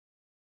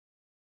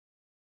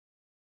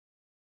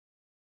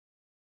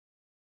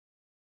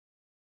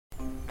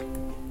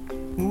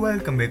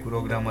Welcome back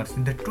programmers.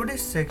 In the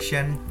today's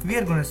section we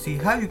are gonna see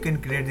how you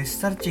can create this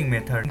searching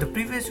method. In the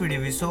previous video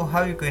we saw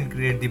how you can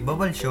create the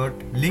bubble shot.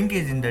 Link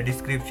is in the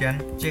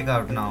description. Check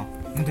out now.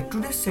 In the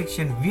today's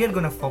section we are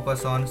gonna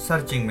focus on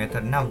searching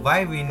method. Now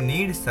why we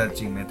need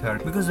searching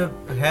method? Because the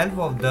help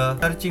of the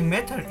searching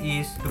method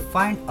is to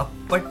find a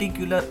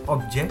particular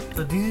object.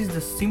 So this is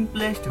the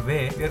simplest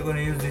way. We are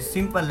gonna use this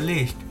simple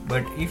list.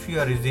 But if you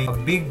are using a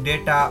big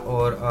data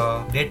or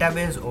a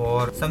database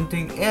or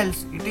something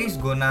else, it is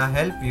gonna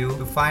help you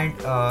to find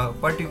a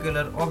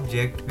particular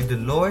object with the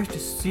lowest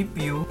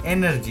CPU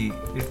energy.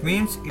 It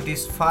means it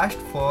is fast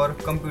for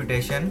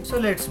computation. So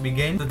let's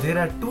begin. So there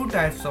are two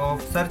types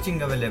of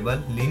searching available: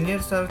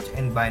 linear search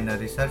and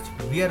binary search.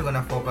 We are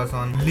gonna focus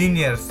on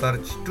linear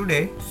search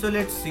today. So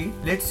let's see.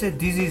 Let's say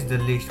this is the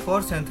list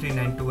 4, 7, 3,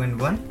 9, 2 and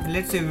 1.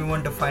 Let's say we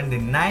want to find the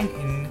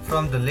 9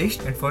 from the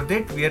list, and for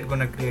that we are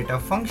gonna create a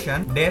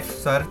function def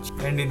search,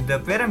 and in the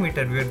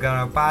parameter we are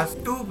gonna pass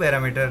two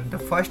parameters. The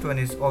first one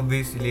is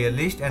obviously a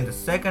list and the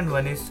second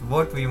one is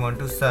what we want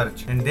to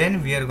search, and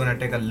then we are gonna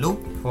take a loop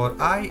for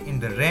I in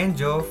the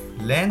range of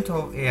length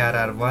of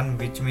ARR1,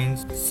 which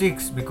means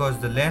 6 because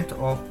the length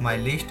of my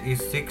list is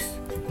 6.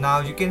 Now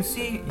you can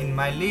see in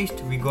my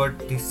list we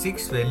got the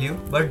 6 value,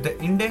 but the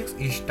index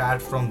is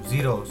start from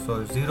 0.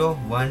 So 0,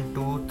 1,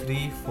 2,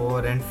 3,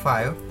 4 and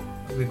 5.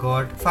 We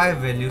got 5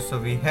 values, so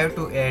we have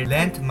to add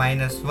length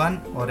 -1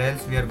 or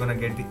else we are gonna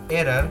get the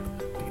error,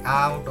 the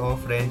out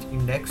of range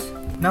index.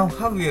 Now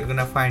how we are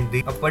gonna find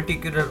a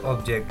particular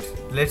object?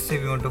 Let's say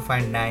we want to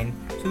find 9,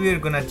 so we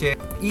are gonna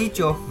check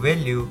each of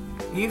value.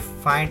 If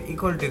find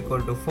equal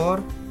to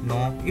 4,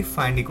 no. If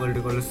find equal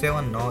to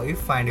 7, no.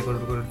 If find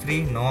equal to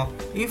 3, no.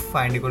 If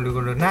find equal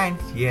to 9,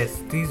 yes,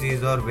 this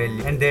is our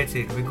value, and that's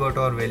it, we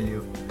got our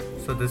value.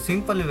 So the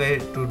simple way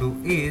to do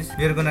is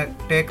we are gonna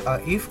take a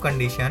if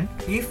condition.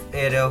 If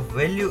array of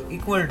value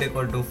equal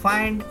to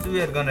find, so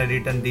we are gonna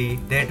return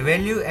that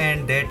value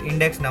and that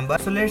index number.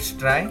 So let's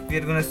try. We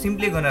are gonna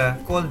simply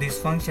call this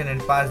function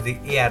and pass the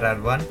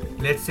ARR1.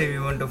 Let's say we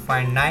want to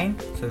find 9,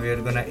 so we are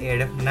gonna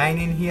add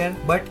 9 in here,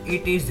 but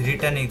it is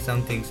returning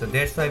something, so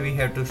that's why we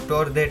have to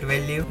store that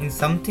value in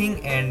something,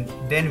 and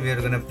then we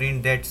are gonna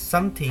print that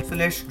something. So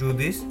let's do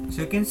this.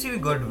 So you can see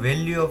we got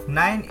value of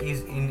 9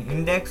 is in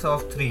index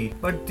of 3,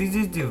 but this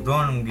is the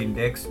wrong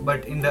index,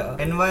 but in the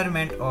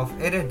environment of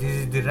array this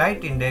is the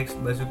right index.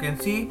 But you can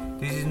see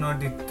this is not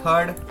the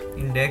third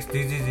index,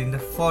 this is in the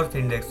fourth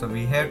index, so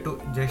we have to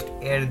just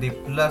add the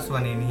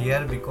 +1 in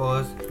here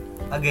because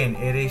again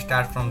array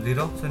start from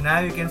 0. So now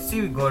you can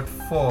see we got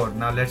 4.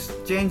 Now let's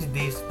change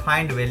this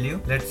find value.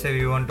 Let's say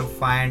we want to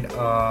find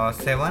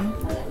 7.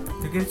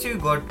 You can see we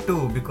got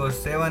 2 because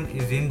 7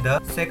 is in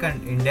the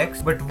second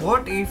index. But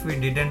what if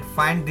we didn't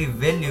find the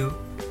value?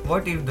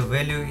 What if the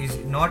value is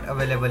not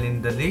available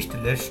in the list?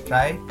 Let's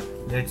try.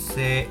 Let's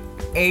say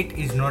 8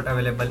 is not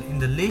available in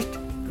the list.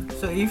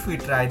 So if we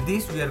try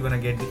this, we are gonna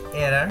get the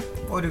error,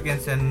 or you can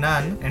say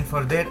none, and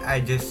for that I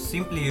just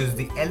simply use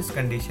the else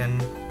condition.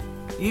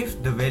 If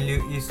the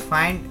value is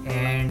find,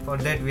 and for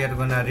that we are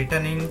gonna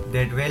returning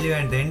that value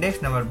and the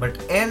index number,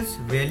 but else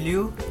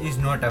value is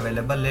not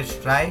available. Let's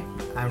try.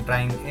 I'm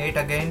trying 8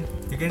 again.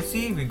 You can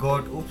see we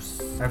got, oops,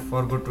 I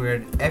forgot to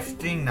add f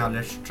string. Now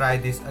let's try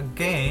this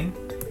again.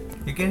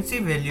 You can see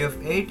value of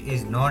 8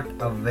 is not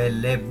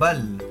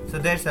available. So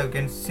that's how you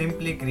can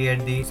simply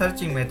create the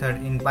searching method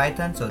in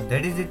Python. So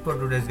that is it for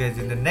today's guys.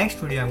 In the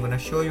next video I'm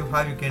gonna show you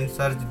how you can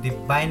search the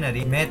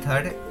binary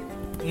method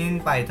in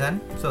Python.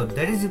 So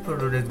that is it for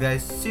today's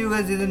guys. See you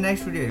guys in the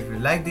next video. If you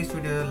like this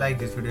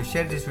video,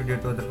 share this video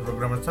to other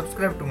programmers,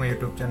 subscribe to my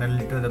YouTube channel,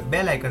 hit the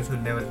bell icon so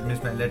you'll never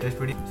miss my latest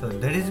video. So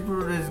that is it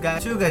for today's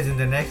guys. See you guys in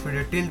the next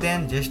video. Till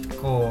then, just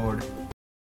code.